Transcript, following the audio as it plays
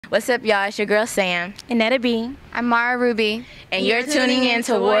What's up, y'all? It's your girl Sam. And Netta B. I'm Mara Ruby. And you're tuning in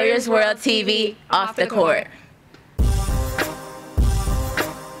to Warriors World TV Off the Court.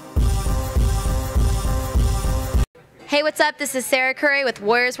 Hey, what's up? This is Sarah Curry with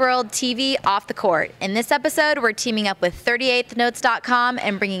Warriors World TV Off the Court. In this episode, we're teaming up with 38thnotes.com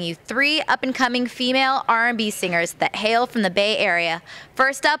and bringing you 3 up-and-coming female R&B singers that hail from the Bay Area.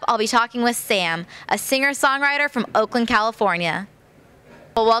 First up, I'll be talking with Sam, a singer-songwriter from Oakland, California.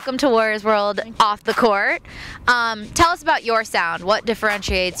 Well, welcome to Warriors World Off the Court. Tell us about your sound. What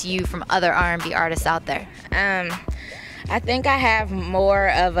differentiates you from other R&B artists out there? I think I have more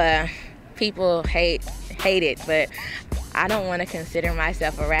of a people hate it, but I don't want to consider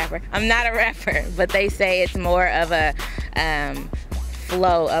myself a rapper. I'm not a rapper, but they say it's more of a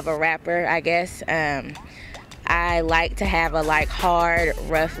flow of a rapper, I guess. I like to have a hard,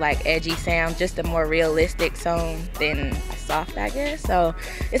 rough, edgy sound, just a more realistic song than soft, I guess. So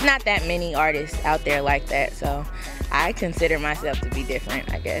it's not that many artists out there like that, so I consider myself to be different,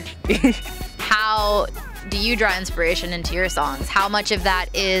 I guess. How do you draw inspiration into your songs? How much of that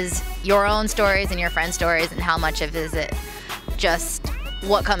is your own stories and your friends' stories, and how much of is it just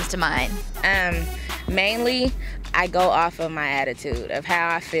what comes to mind? Mainly, I go off of my attitude, of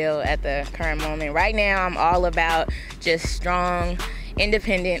how I feel at the current moment. Right now, I'm all about just strong,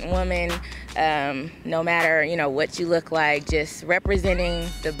 independent woman, no matter, what you look like, just representing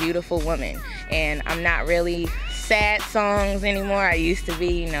the beautiful woman. And I'm not really sad songs anymore. I used to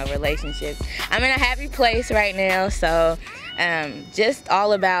be, relationships. I'm in a happy place right now, so just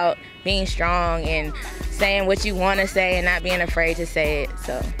all about being strong and saying what you want to say and not being afraid to say it.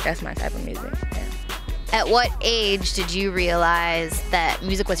 So that's my type of music. Yeah. At what age did you realize that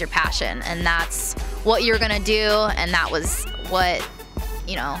music was your passion and that's what you were gonna do, and that was what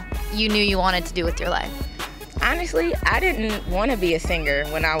you knew you wanted to do with your life? Honestly, I didn't want to be a singer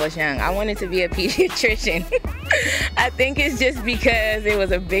when I was young. I wanted to be a pediatrician. I think it's just because it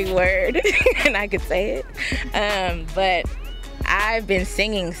was a big word and I could say it. But I've been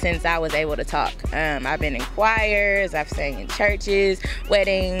singing since I was able to talk. I've been in choirs, I've sang in churches,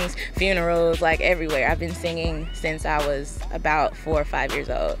 weddings, funerals, everywhere. I've been singing since I was about 4 or 5 years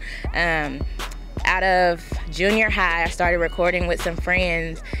old. Out of junior high, I started recording with some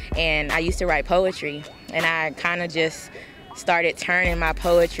friends, and I used to write poetry, and I kind of just started turning my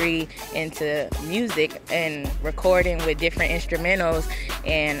poetry into music and recording with different instrumentals,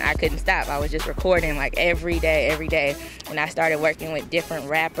 and I couldn't stop. I was just recording every day, and I started working with different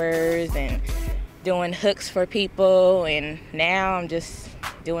rappers and doing hooks for people, and now I'm just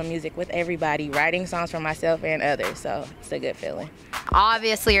doing music with everybody, writing songs for myself and others, so it's a good feeling.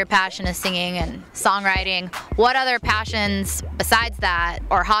 Obviously your passion is singing and songwriting. What other passions besides that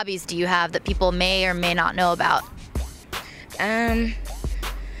or hobbies do you have that people may or may not know about?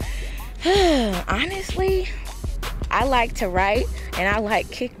 Honestly, I like to write and I like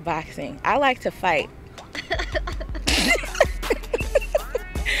kickboxing. I like to fight.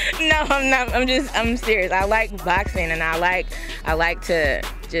 No, I'm not. I'm serious. I like boxing, and I like to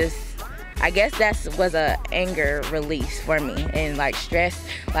just, I guess that was a anger release for me, and stress,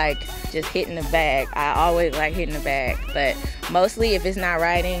 just hitting the bag. I always like hitting the bag, but mostly if it's not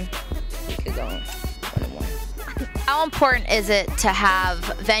writing, we could go on one-on-one. How important is it to have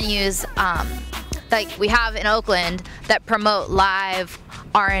venues like we have in Oakland that promote live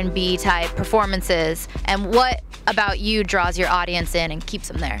R&B type performances, and what about you draws your audience in and keeps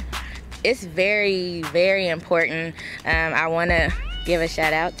them there? It's very, very important. I want to give a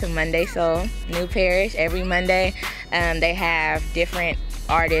shout out to Monday Soul, New Parish. Every Monday they have different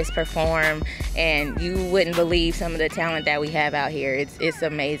artists perform, and you wouldn't believe some of the talent that we have out here. It's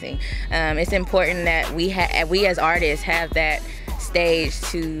amazing. It's important that we as artists have that stage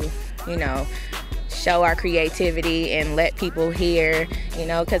to, show our creativity and let people hear,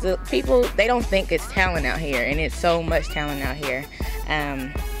 because people, they don't think it's talent out here, and it's so much talent out here.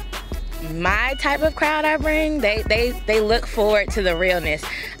 My type of crowd I bring, they look forward to the realness.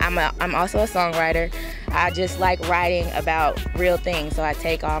 I'm also a songwriter. I just like writing about real things, so I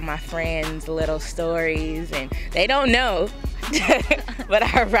take all my friends' little stories, and they don't know, but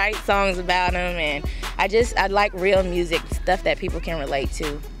I write songs about them, and I like real music, stuff that people can relate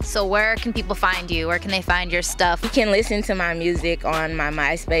to. So where can people find you? Where can they find your stuff? You can listen to my music on my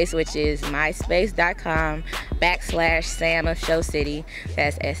MySpace, which is myspace.com/Sam of Show City.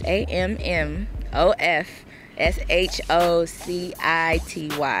 That's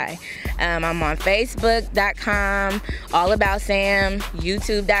SAMMOFSHOCITY. I'm on Facebook.com, All About Sam,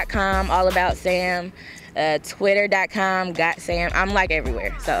 YouTube.com, All About Sam, Twitter.com, Got Sam. I'm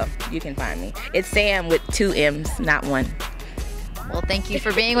everywhere, so you can find me. It's Sam with 2 M's, not 1. Well, thank you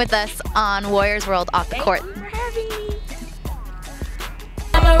for being with us on Warriors World Off the Court. Thank you for having me.